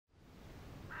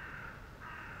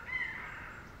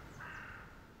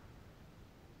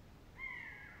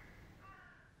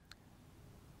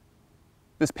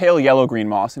This pale yellow-green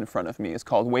moss in front of me is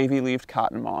called wavy-leaved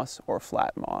cotton moss or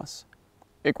flat moss.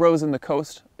 It grows in the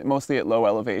coast, mostly at low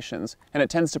elevations, and it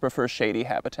tends to prefer shady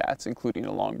habitats, including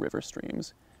along river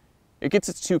streams. It gets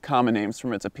its two common names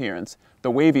from its appearance.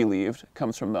 The wavy-leaved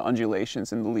comes from the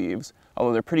undulations in the leaves,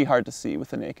 although they're pretty hard to see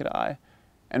with the naked eye,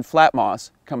 and flat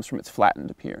moss comes from its flattened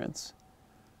appearance.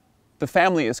 The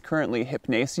family is currently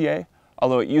Hypnaceae,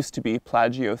 although it used to be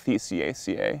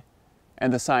Plagiotheciaceae,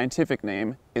 and the scientific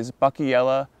name is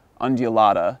Buckiella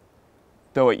undulata,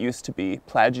 though it used to be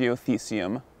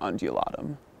Plagiothecium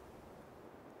undulatum.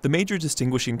 The major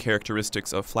distinguishing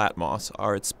characteristics of flat moss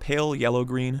are its pale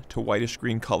yellow-green to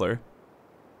whitish-green color,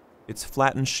 its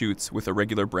flattened shoots with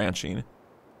irregular branching,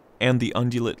 and the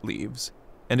undulate leaves.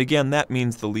 And again, that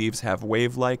means the leaves have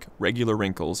wave-like, regular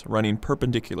wrinkles running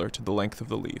perpendicular to the length of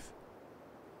the leaf.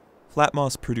 Flat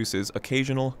moss produces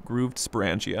occasional grooved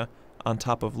sporangia on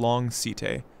top of long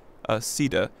setae. A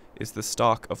seta is the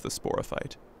stalk of the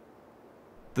sporophyte.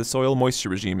 The soil moisture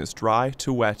regime is dry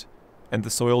to wet, and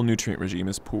the soil nutrient regime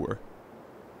is poor.